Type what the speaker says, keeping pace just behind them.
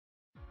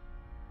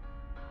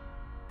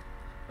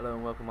Hello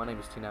and welcome, my name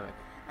is Tnemic.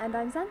 And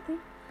I'm Xanthey.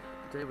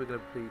 Today we're going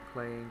to be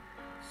playing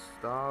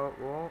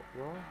Starwhal?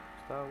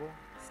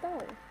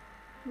 Starwhal.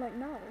 Like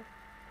now.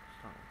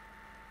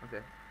 Starwhal.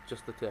 Okay,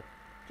 just the tip.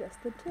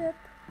 Just the tip.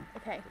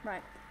 Okay,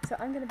 right. So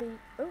I'm going to be...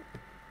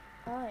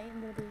 I am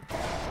going to be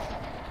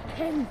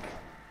pink.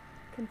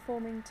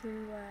 Conforming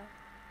to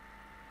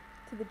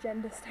the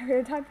gender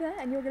stereotype there.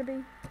 And you're going to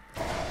be...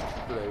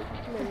 Blue.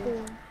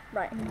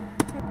 Right, so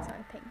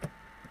I'm pink.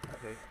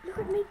 Okay. Look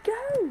at me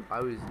go!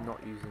 I was not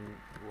using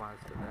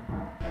Wazda then.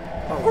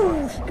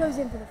 Oh, she goes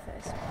in for the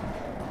first.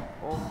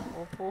 Oh,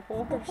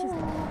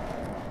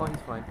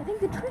 he's fine. I think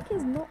the trick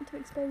is not to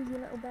expose your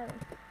little belly.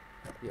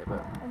 Yeah,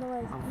 but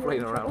otherwise I'm you're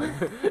in flailing around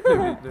trouble.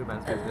 like no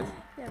man's business.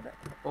 Yeah, but...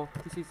 Oh,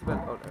 he sees the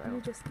belly. Oh, no, hang You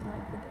on. just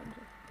like the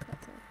danger.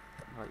 That's all.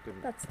 Like,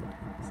 good. That's the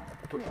difference.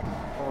 Look,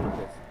 oh, look at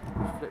this.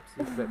 He flips.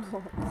 And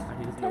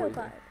he doesn't know Tail what he's doing.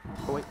 bite.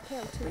 Oh, wait.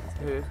 Tail too.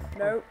 Here it is.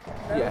 No.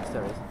 Yes,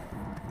 there is.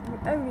 You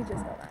only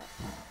just got that.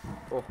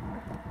 Oh.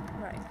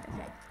 Right,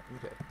 okay.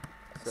 Okay.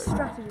 So,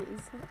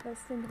 Strategies.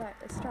 Let's think about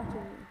a strategy.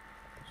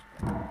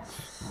 Oh.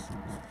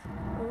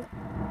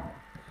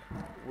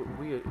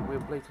 We're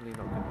blatantly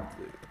not good enough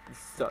to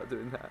start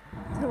doing that.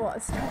 So what?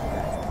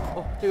 Strategize?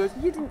 Oh, here goes.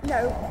 You didn't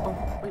know. Oh,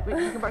 wait,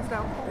 he can back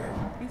down.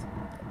 He's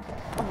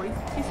No.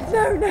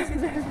 Yes, he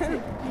got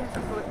it.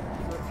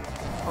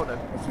 Oh no.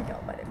 She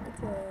got by the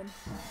return.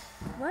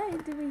 Why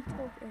do we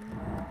talk in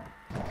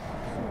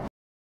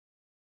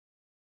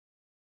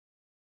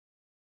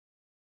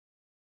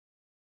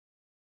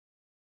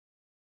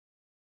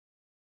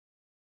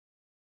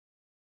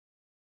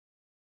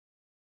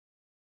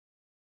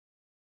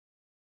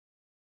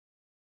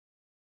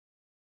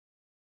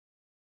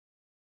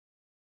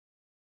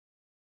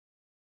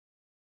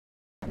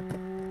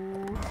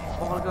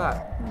Oh, look at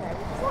that. No,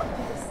 what?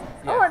 You just...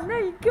 Yes. Oh no,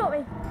 you got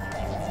me! He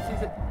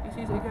sees it. He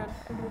sees it again.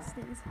 I'm gonna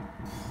sneeze.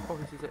 Oh,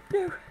 he sees it.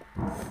 No! No,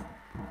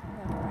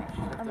 I'm alright.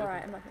 I'm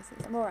alright, I'm not gonna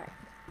sneeze. I'm alright.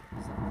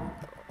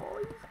 Oh,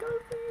 he's going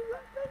for you,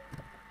 that thing.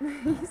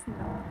 He's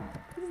not.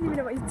 He doesn't even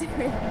know what he's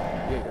doing.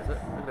 Yeah, he does it.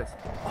 Look at this.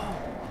 Oh.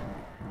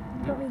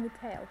 You got me in the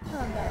tail.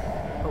 Calm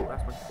down. Oh,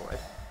 that's my forehead.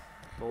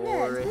 Yeah,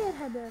 Boring. his beard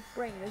had a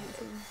brain, doesn't it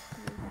seem?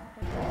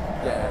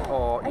 Yeah,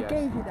 oh, I yes.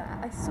 gave you that.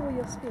 I saw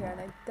your spear and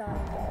I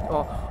died.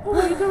 Oh,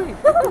 what are you doing?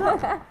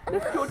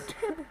 Lift your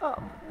tip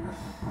up.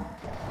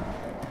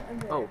 I'm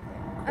good, Oh,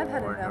 okay. I've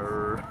had enough.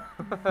 corner.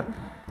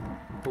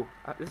 Oh,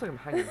 it looks like I'm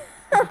hanging.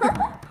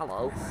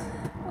 Hello.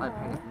 I'm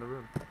hanging from the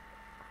room.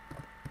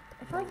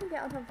 If I can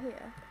get out of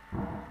here.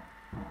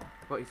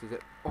 What, he sees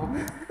it? Oh,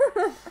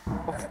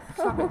 oh,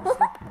 slap it,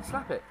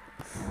 slap it.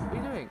 What are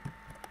you doing?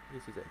 He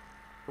sees it.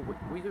 Oh, what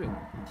are you doing?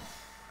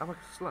 I'm like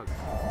a slug.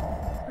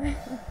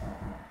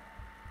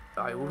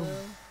 I will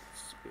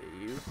spear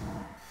you.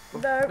 Oh,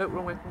 No. No,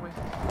 wrong way. Oh,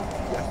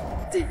 yes.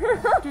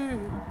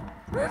 Dude.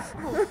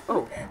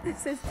 Oh.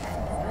 This is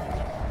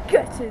tense.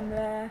 Get in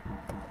there.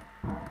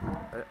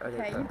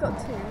 Okay, you've got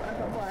two, I've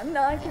got one.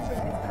 No, I can bring this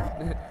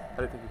back. I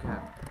don't think you can.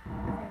 Okay.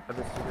 I'm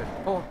just too good.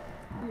 Oh.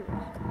 You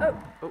wish. Oh.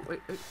 Oh,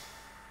 wait.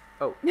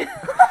 Oh.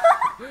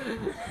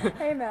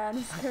 Hey man,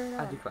 what's going on?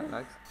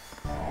 Anti-climax.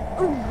 Oh,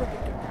 look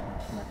at that.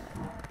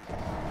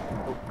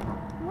 Oh.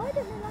 Why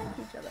don't they like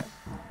each other?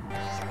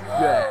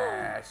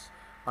 Yes!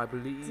 I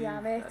believe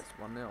Damn it. that's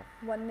 1-0.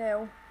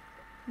 1-0.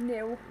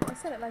 Nil. I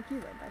said it like you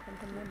would, I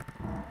think, and then...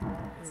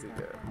 Here we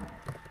go.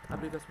 I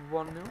believe that's 1-0.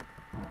 No,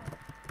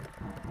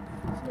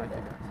 Thank you,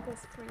 guys.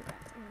 there's three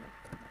backs.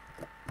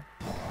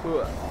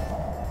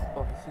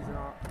 Oh, he sees an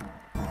art.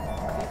 I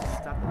think he's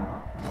stabbed an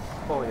art.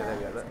 Oh, yeah, there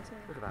we go.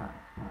 Look at that.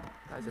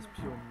 That is just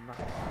pure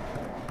magic.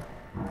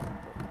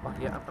 Oh,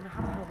 yeah. I mean,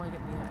 how the hell am I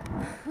getting the air?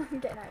 I'm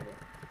getting out of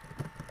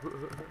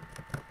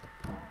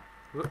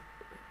here.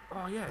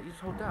 Oh, yeah, you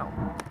just hold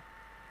down.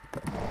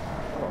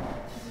 Oh,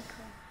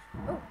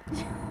 Oh,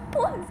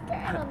 what's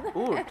going on there?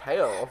 ooh,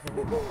 tail.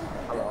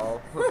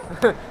 Hello.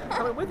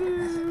 Coming with you.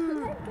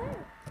 Let go.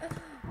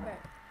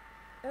 Right.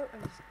 Oh,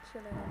 I'm just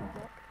chilling on the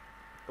block.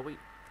 Oh, wait.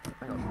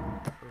 Hang on.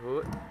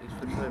 Oh, he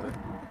flips over.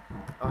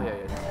 Oh, yeah.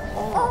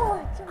 Oh, Oh, I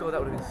jumped God, that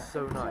would have into been so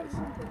I nice.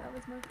 jumped into it, that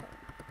was my fault.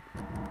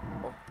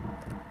 Oh,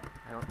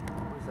 hang on.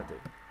 What does that do?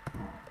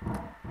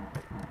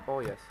 Oh,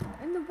 yes.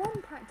 In the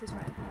one practice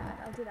round we had,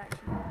 I did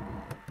actually beat you.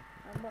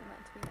 I want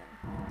that to be known.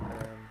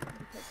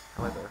 Because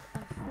However, I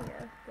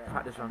fear that...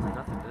 practice rounds are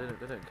nothing.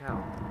 They don't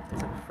count.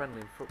 It's like a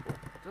friendly in football.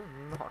 It does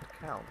not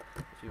count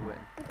if you win.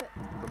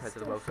 Compared to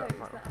the World Cup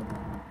final.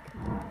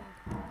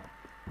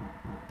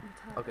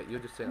 Okay, you're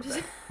just sitting up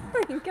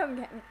there. Come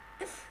get me.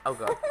 Oh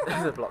god,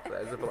 there's a block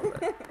there.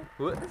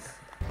 What?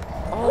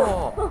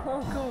 Oh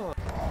god.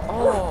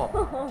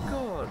 Oh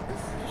god.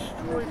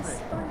 Destroyed me.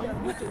 Oh,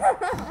 you're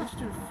just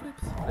doing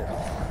flips.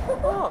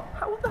 Oh,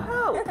 what the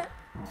hell?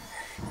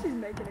 She's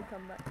making a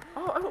comeback.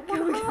 Oh, I got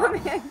Come one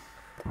here.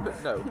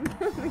 But no.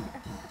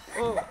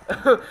 Oh,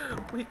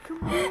 we can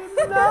be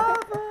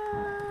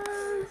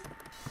lovers.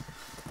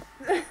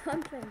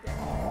 I'm playing dead.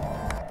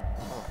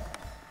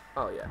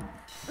 Oh yeah.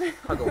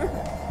 Hug on.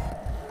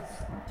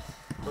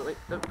 Wait,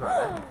 don't go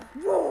out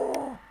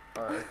there.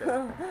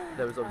 okay.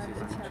 There was obviously I'm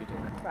some the cheating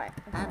champion. there. Right.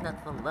 Okay. And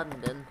that's from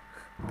London.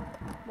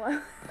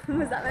 What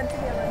was that meant to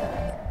be a London?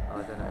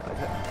 I don't know.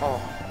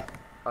 Oh.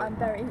 I'm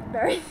very,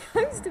 very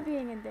close to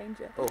being in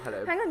danger. Oh,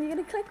 hello. Hang on, you're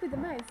gonna click with the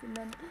mouse and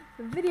then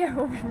the video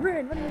will be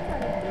ruined. What are you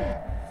trying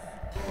to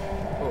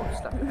Oh,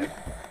 slap your head.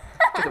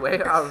 Get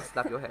away, I'll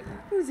slap your head.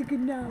 do? Who's a good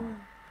now?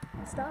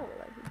 Starwhal,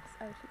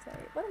 I should say.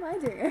 What am I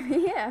doing over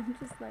here? I'm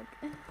just like.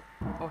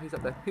 Oh, he's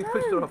up there. He's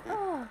pushed her off.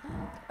 Oh.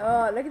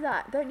 Oh, look at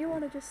that. Don't you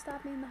want to just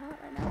stab me in the heart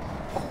right now?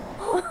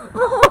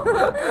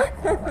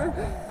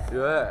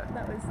 Yeah.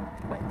 That was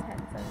quite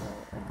tense, I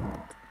will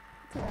admit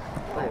to that.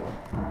 Oh.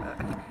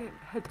 I keep getting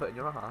headbutting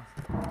your ass.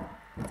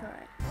 It's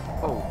alright.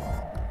 Oh.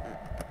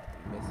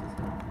 He misses.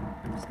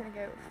 I'm just gonna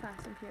go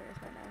fast and furious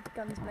right now.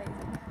 Guns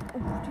blazing.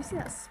 Oh, do you see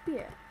that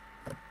spear?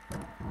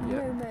 Yeah.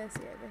 No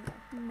mercy over here.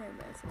 No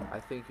mercy. I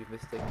think you've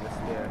mistaken the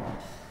spear.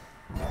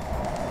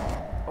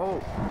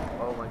 Oh.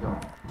 Oh my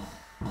god.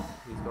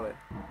 He's got it.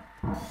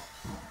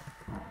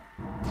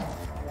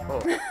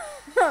 Oh.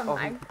 Oh Oh,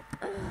 my.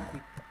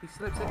 he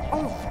slips it.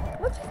 Oh.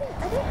 What do you think?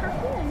 Are they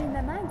happy? I mean,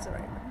 their mouths are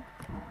open.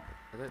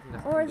 I don't think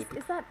that's Or an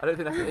is that... I don't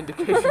think that's an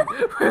indication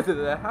whether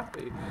they're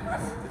happy,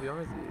 to be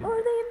honest with you. Or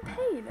are they in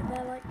pain and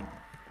they're like...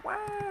 I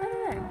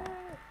don't know.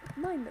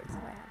 Mine looks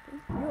quite happy.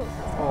 Yours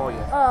doesn't. Oh,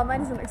 yes. Oh, mine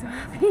doesn't look so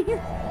happy.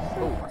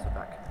 Oh, that's her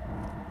back.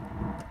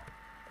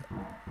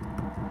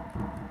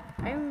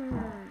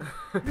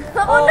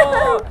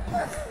 Oh, no!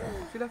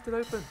 She left it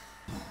open.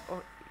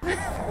 Oh,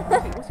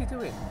 what's he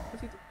doing?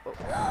 What's he oh.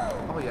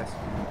 Oh, yes.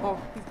 Oh,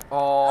 he's...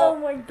 Oh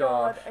my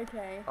god, gosh.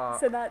 okay. Uh,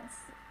 So that's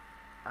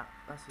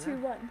That's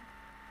 2-1. 2-1,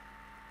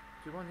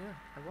 yeah.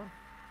 I won.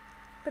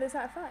 But it's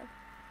out of 5.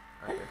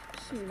 Okay.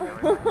 Shoot.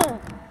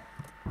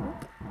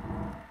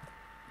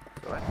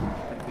 It's alright.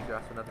 Can you kick your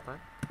ass another time?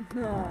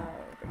 No,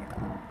 bring it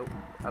on. Oh,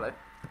 hello.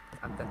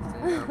 I'm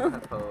dancing on my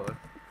pole.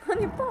 On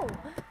your pole.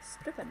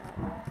 Stripper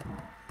now.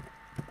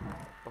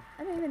 Oh.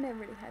 I don't even know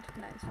really how to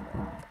pronounce it.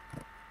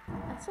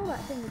 I saw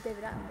that thing with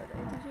David Attenborough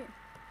though, did you?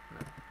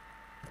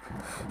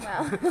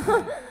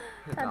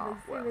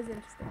 Well, it was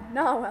interesting.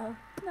 Well,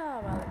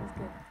 it was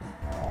good.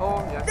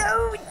 Oh, yes.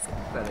 No, it's...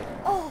 Belly.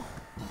 Oh!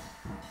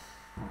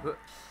 Oh.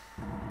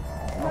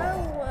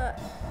 No!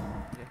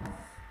 Yeah.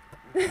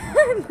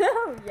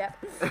 No, yep.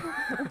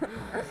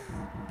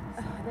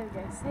 Oh, there we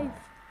go, safe.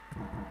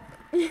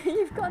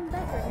 You've gotten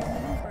better at your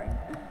manoeuvring.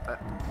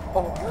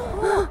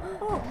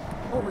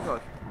 Oh my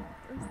god.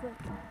 I was like,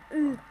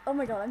 ugh. Oh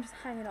my god, I'm just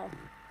hanging off.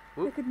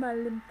 Whoop. Look at my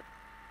limp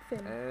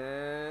fin.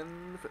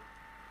 And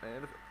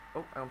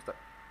oh, I'm stuck.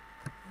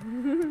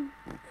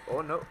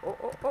 Oh no.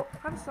 Oh,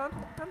 handstand.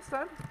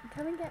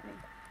 Come and get me.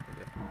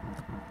 Okay.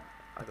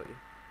 I got you.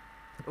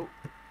 Oh,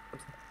 I'm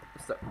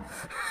stuck.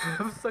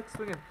 I'm stuck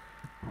swinging.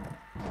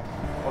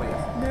 Oh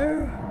yes.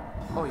 No!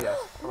 Oh yes.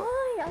 Oh,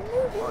 Why? I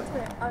moved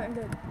into it. Oh, I'm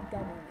going to be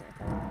dead in a minute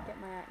if I don't get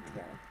my act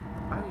together.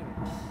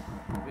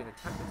 I'm being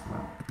attacked this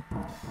time.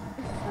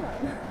 Shut up.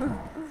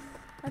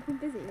 I've been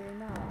busy doing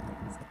now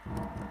things.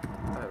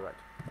 Oh right.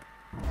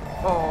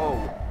 Oh,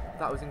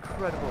 that was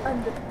incredible.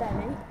 Under the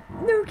belly.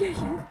 No, get it.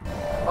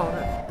 Oh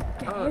no.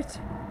 Get Oh. it.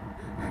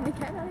 And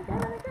again.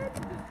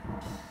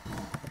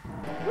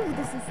 Ooh,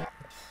 this is...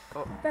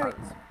 Oh, Very-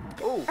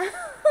 oh,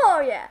 Oh,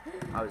 yeah.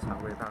 I was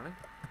hungry apparently.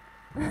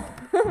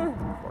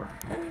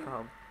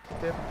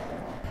 Tip.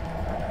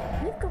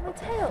 You've got my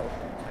tail.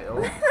 Tail.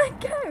 Where did I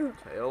go?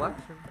 Tail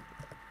action.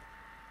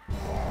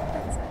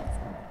 That sounds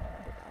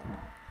a bit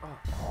odd. Oh.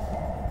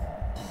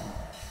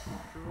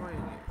 Destroying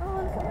you. Oh,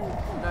 look at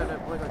my... No,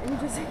 wait on.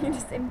 You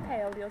just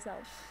impaled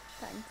yourself.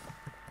 Thanks.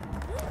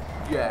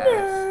 Yes.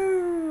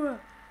 No!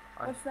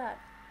 I What's that?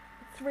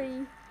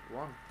 3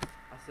 won.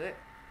 That's it.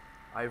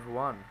 I've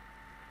won.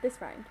 this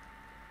round.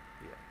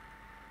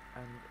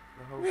 Yeah. And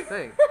the whole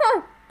thing.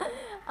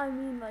 I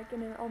mean, like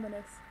in an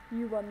ominous,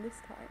 you won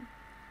this time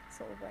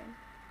sort of way.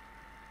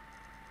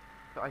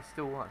 But I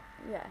still won.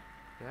 Yeah,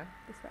 Yeah?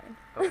 this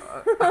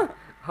round.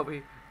 Are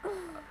we...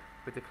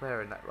 we're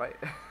declaring that, right?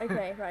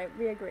 Okay, right,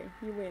 we agree.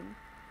 You win.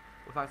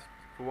 Well, thanks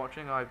for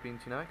watching. I've been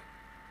Tnemic.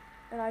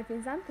 And I've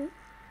been Xanthey.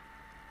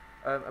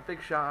 A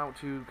big shout out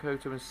to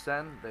Koto and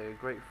Sen. They're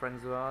great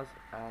friends of ours,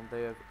 and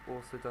they have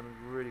also done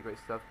really great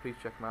stuff. Please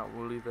check them out.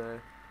 We'll leave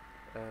their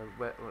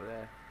what do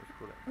you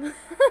call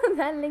it?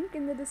 That link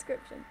in the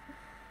description.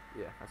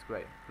 Yeah, that's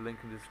great. The link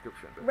in the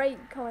description. But Rate,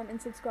 comment,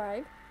 and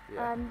subscribe.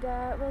 yeah. And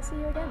we'll see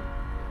you again.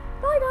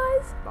 Bye,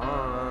 guys. Bye.